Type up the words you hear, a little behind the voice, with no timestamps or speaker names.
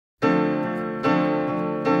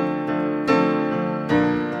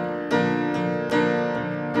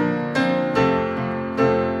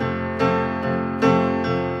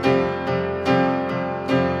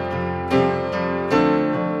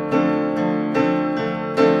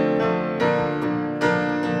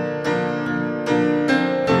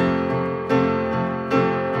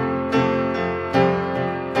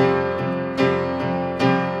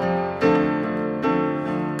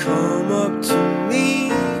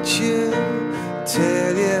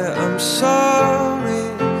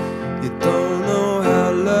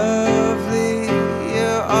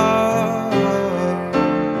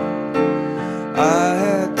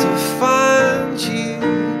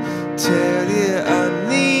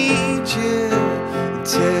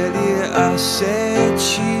set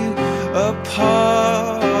you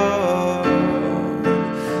apart.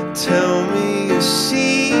 Tell me your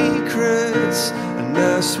secrets and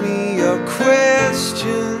ask me your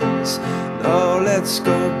questions. Now let's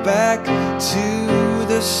go back to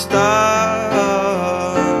the start.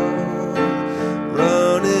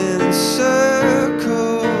 Running in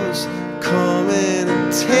circles, coming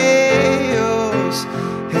in tails,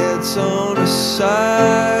 heads on the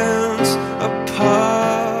sides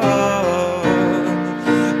apart.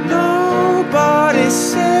 Nobody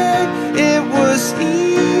said it was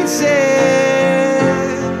easy.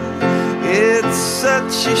 It's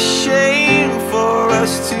such a shame for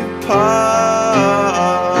us to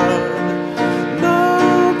part.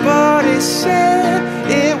 Nobody said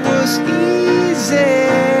it was easy.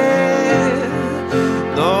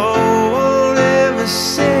 No one ever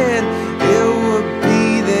said it would be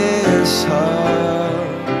this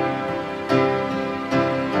hard.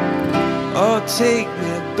 Oh, take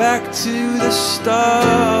me back to the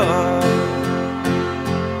start.